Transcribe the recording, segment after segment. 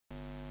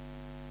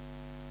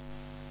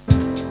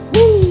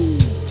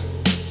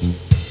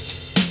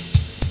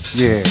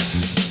Yeah,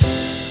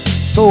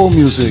 soul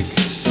music.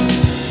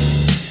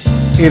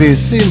 It is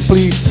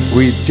simply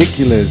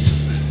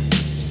ridiculous.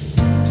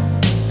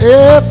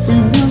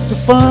 Everyone's so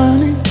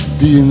funny.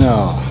 Do you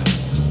know?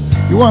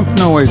 You want to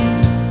know it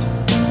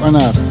or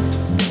not?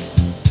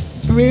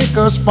 Big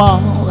or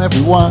small,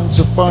 everyone's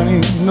so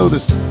funny.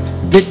 Notice,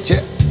 did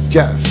you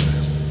just?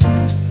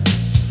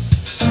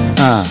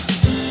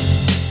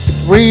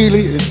 It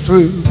really is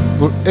true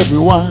for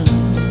everyone.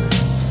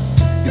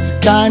 It's a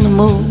kind of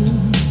mood,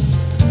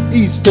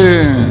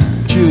 Eastern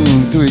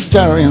tune to each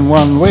other in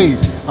one way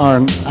or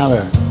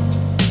another.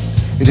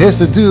 It has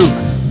to do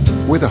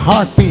with the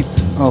heartbeat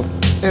of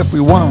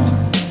everyone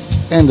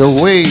and the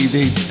way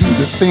they do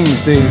the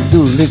things they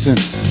do. Listen,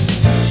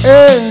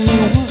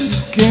 anyone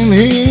can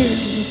hear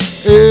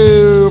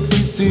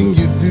everything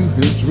you do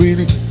has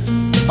really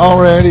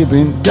already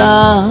been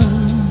done.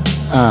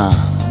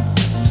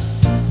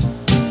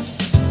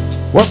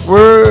 What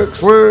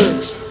works,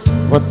 works.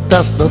 What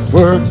does not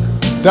work,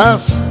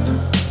 does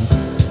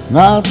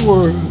not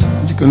work.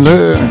 You can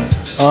learn,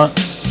 or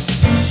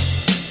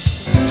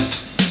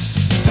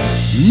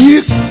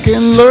you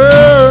can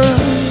learn,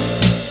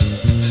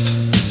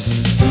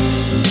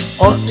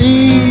 or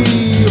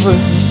even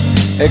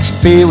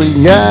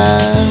experience.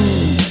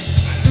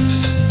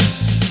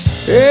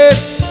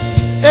 It's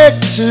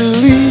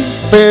actually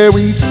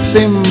very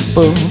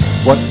simple.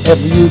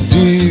 Whatever you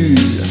do,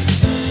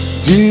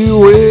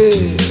 do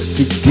it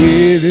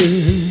together.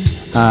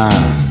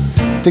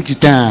 Take your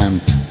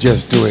time,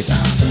 just do it.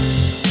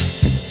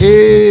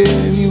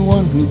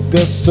 Anyone who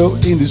does so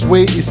in this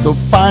way is so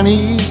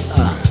funny.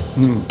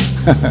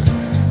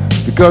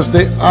 Because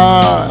they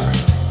are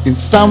in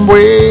some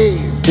way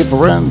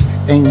different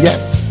and yet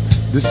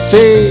the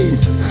same.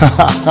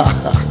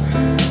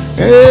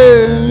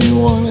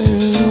 Anyone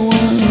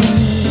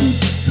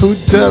who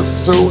does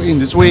so in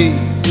this way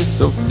is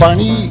so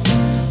funny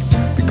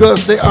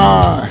because they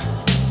are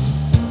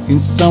in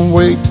some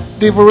way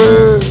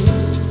different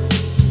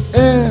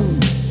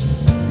and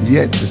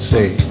yet the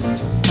same.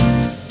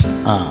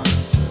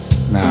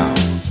 Now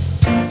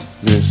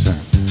listen.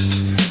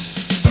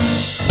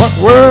 What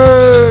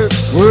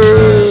works,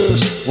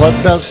 works. What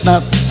does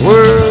not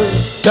work,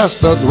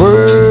 does not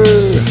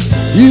work.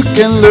 You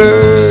can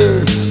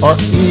learn or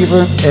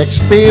even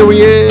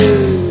experience.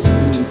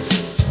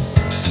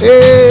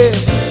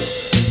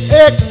 It's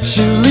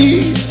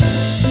actually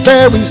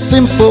very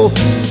simple.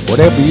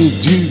 Whatever you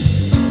do,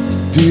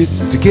 do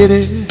it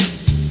together.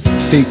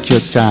 Take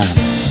your time,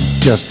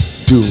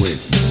 just do it.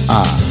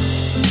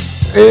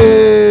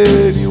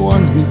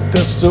 Anyone who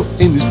does so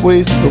in this way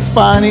is so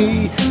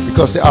funny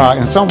because they are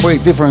in some way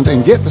different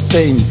and yet the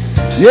same.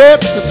 Yet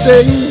the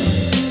same.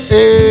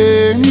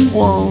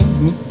 Anyone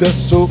who does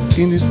so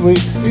in this way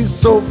is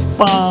so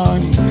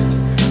funny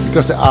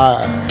because they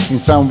are in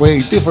some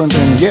way different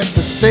and yet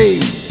the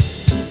same.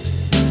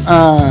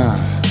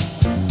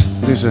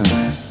 Listen,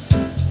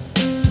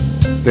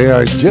 they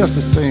are just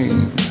the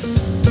same.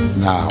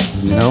 Now,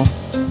 you know,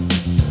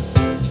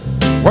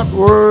 what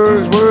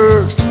works,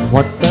 works.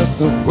 What does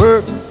not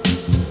work,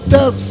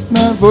 does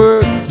not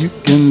work. You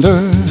can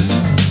learn.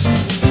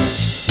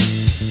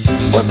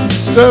 What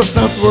does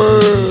not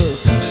work,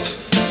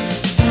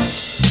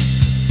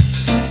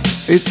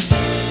 it's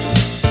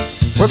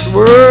what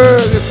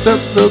works, it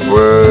does not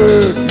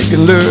work. You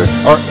can learn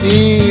or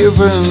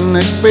even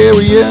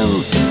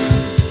experience.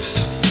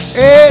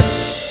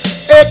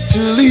 It's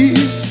actually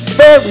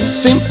very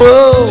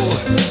simple.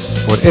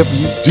 Whatever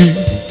you do,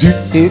 do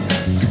it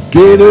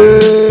together.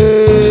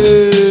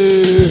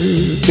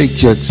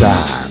 Take your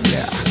time,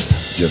 yeah,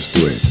 just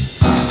do it.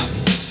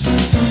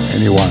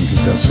 Anyone who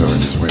does so in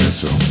this way is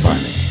so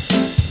funny.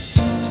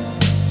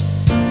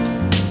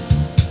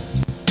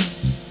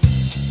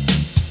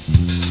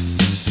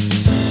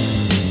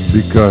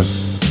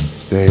 Because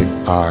they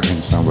are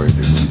in some way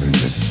different than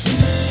the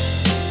same.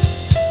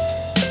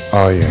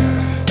 Oh yeah,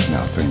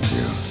 now thank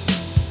you.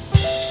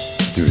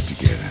 Do it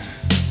together.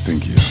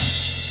 Thank you.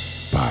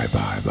 Bye,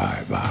 bye,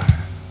 bye, bye.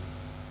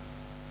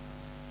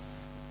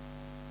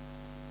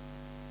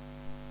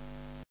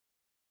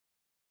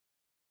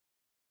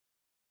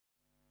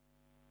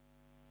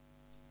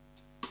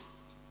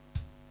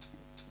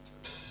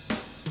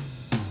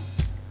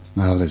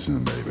 Now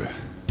listen, baby.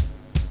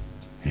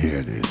 Hear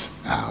it is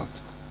out.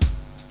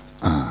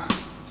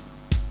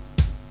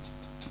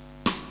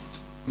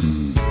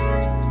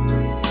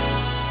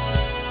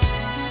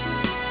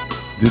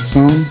 This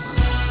song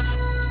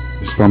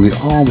is from the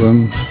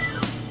album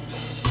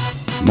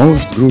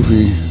Most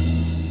Groovy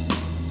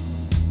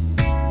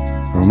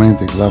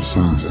Romantic Love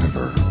Songs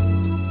Ever.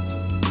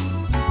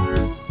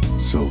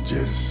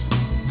 Souljazz.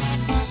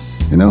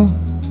 You know,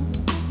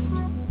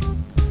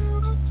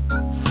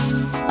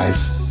 I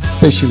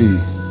especially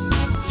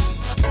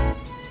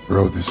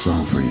wrote this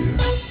song for you.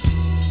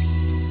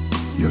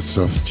 Your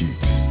soft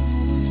cheeks.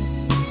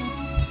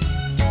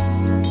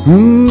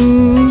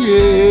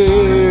 Yeah.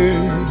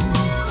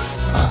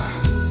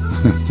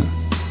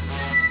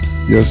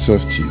 Your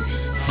soft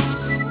cheeks.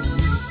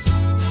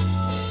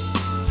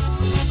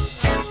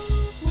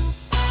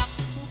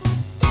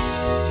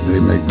 They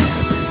make me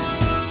happy.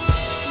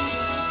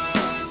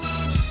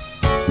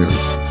 Your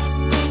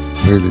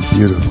really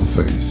beautiful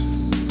face.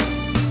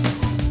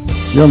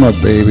 You're my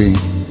baby.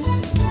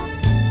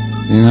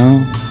 You know?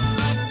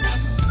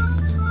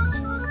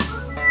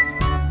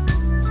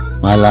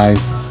 My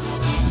life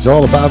is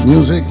all about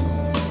music.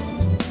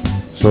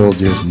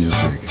 Souljazz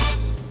music.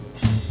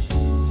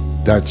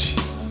 Dutch,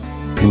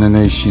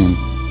 Indonesian,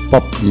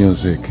 pop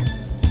music.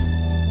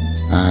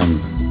 I'm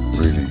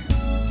really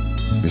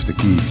Mr.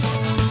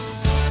 Keys.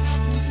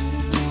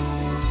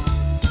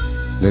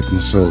 Latin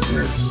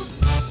Souljazz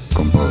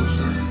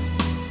composer.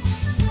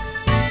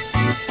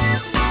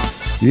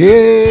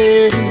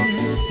 Yeah,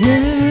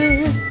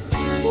 yeah.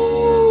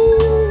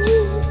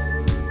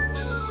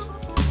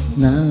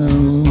 Now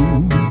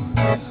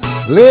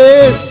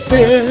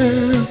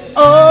listen,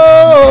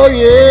 oh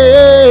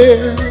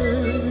yeah,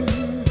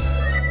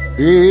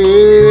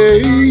 yeah,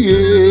 yeah,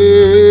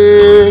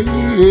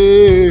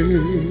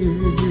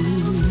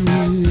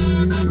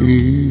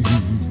 yeah.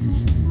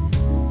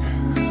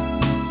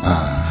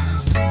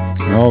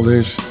 And all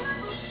these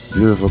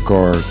beautiful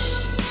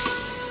chords,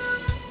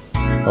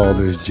 all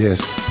these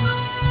jazz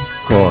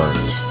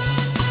chords,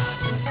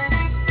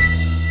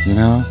 you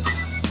know,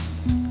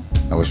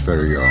 I was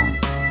very young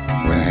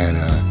when I had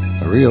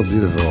a real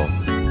beautiful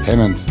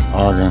Hammond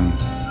organ.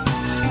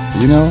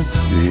 You know,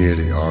 you hear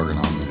the organ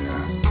on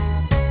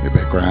the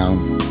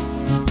background.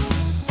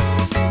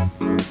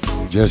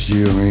 Just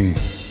you and me.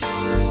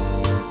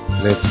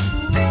 Let's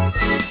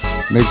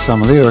make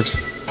some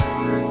lyrics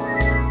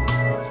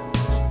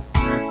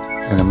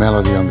and a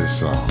melody on this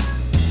song.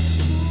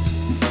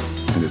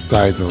 And the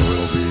title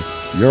will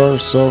be Your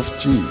Soft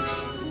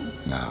Cheeks.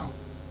 Now,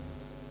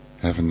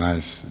 have a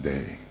nice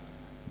day.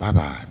 Bye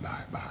bye,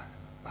 bye bye.